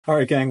All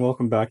right, gang,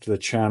 welcome back to the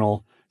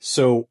channel.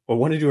 So I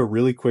want to do a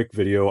really quick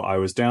video. I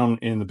was down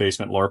in the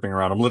basement LARPing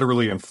around. I'm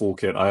literally in full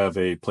kit. I have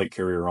a plate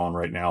carrier on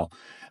right now.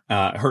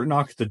 I heard a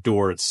knock at the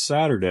door. It's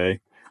Saturday,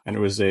 and it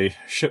was a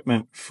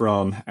shipment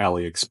from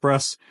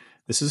Aliexpress.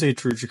 This is a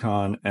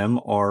Trijicon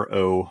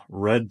MRO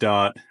red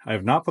dot. I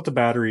have not put the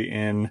battery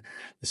in.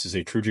 This is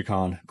a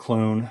Trijicon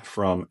clone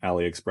from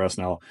Aliexpress.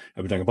 Now,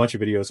 I've been doing a bunch of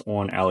videos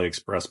on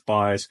Aliexpress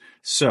buys.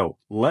 So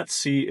let's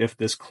see if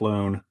this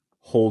clone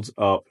holds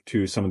up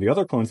to some of the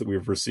other clones that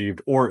we've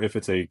received, or if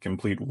it's a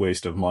complete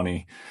waste of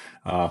money.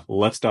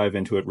 Let's dive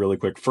into it really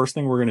quick. First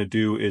thing we're going to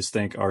do is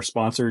thank our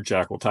sponsor,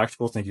 Jackal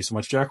Tactical. Thank you so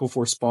much, Jackal,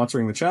 for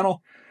sponsoring the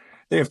channel.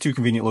 They have two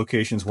convenient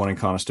locations, one in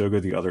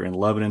Conestoga, the other in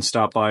Lebanon.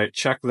 Stop by,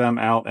 check them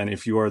out, and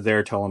if you are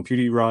there, tell them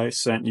PewDiePie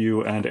sent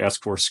you and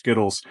ask for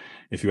Skittles.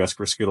 If you ask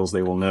for Skittles,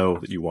 they will know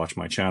that you watch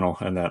my channel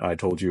and that I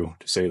told you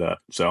to say that.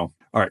 So,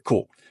 all right,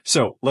 cool.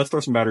 So let's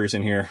throw some batteries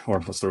in here, or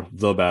let's throw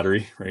the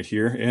battery right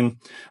here in.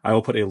 I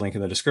will put a link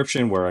in the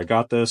description where I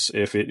got this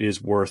if it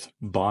is worth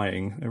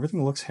buying.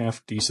 Everything looks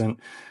half decent.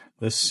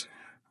 This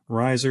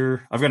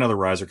riser, I've got another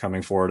riser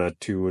coming for it, a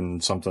 2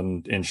 and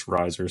something inch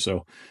riser.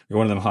 So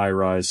one of them high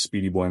rise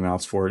Speedy Boy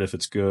mounts for it if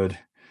it's good.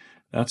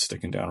 That's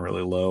sticking down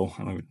really low.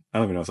 I don't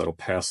even know if that'll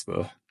pass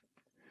the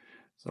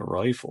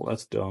rifle.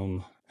 That's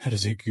dumb. That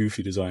is a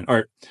goofy design. All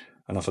right,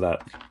 enough of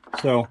that.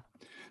 So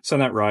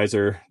send that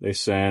riser. They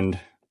send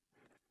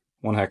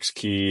one hex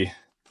key.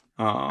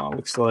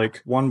 Looks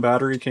like one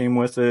battery came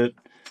with it.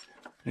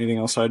 Anything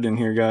else hiding in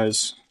here,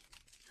 guys?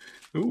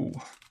 Ooh,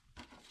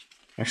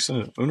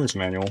 actually, an owner's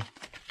manual.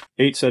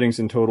 8 settings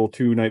in total,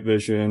 2 night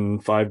vision,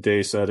 5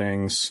 day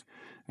settings,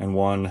 and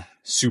 1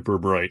 super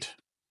bright.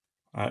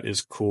 That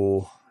is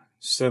cool.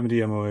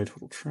 70 MOA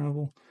total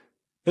travel.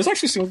 This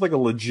actually seems like a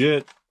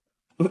legit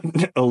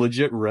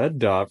red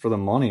dot for the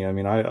money. I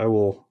mean, I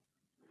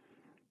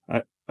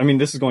mean,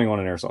 this is going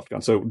on an airsoft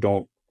gun, so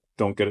don't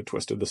get it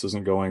twisted. This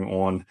isn't going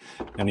on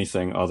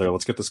anything other.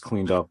 Let's get this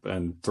cleaned up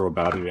and throw a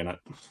battery in it.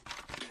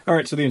 All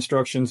right, so the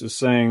instructions is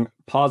saying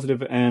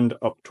positive end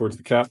up towards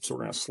the cap, so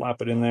we're going to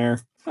slap it in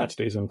there. That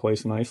stays in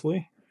place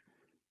nicely.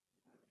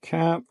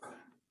 Cap.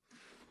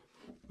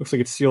 Looks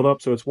like it's sealed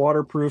up, so it's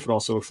waterproof. It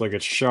also looks like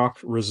it's shock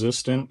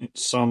resistant.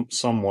 It's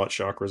somewhat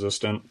shock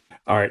resistant.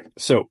 All right,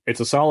 so it's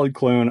a solid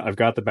clone. I've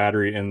got the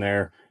battery in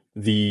there.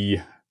 The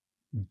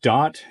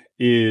dot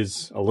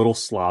is a little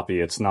sloppy.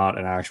 It's not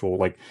an actual,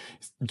 like,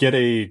 get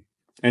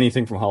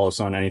anything from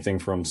HoloSun, anything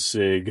from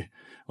SIG,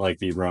 like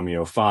the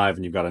Romeo 5,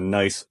 and you've got a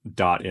nice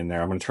dot in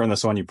there. I'm going to turn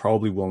this on. You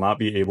probably will not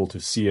be able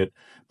to see it,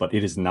 but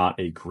it is not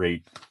a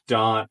great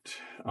dot.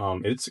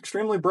 It's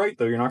extremely bright,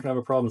 though. You're not going to have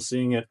a problem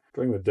seeing it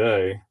during the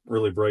day.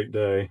 Really bright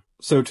day.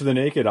 So to the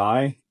naked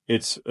eye,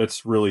 it's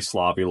really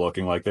sloppy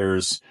looking. Like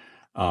there's,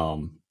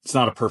 it's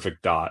not a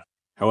perfect dot.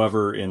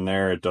 However, in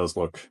there, it does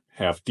look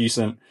half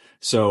decent.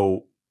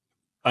 So,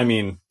 I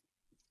mean,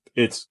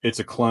 it's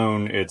a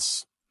clone.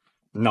 It's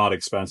not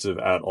expensive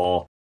at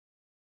all.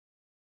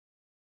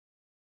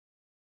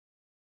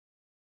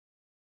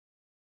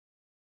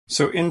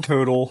 So in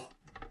total,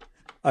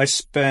 I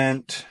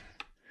spent,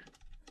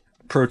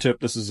 pro tip,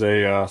 this is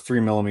a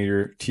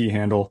 3mm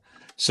T-handle.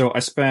 So I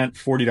spent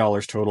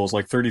 $40 total. It's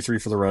like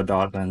 $33 for the red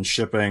dot, then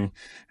shipping.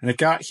 And it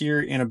got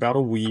here in about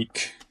a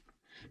week.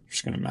 I'm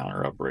just going to mount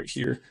her up right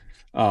here.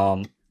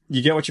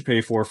 You get what you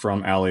pay for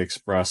from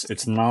Aliexpress.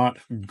 It's not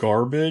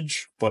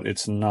garbage, but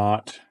it's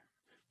not...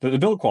 The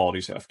build quality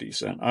is half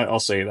decent. I'll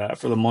say that.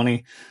 For the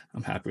money,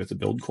 I'm happy with the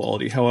build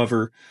quality.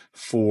 However,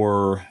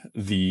 for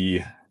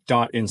the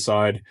dot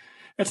inside,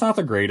 it's not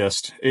the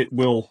greatest. It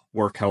will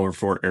work, however,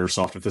 for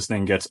Airsoft. If this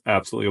thing gets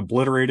absolutely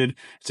obliterated,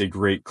 it's a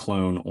great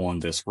clone on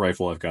this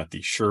rifle. I've got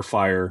the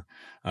Surefire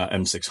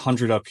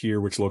M600 up here,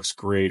 which looks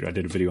great. I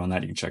did a video on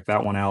that. You can check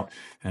that one out.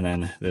 And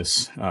then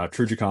this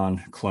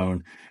Trijicon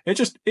clone.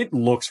 It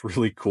looks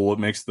really cool. It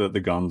makes the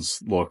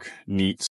guns look neat.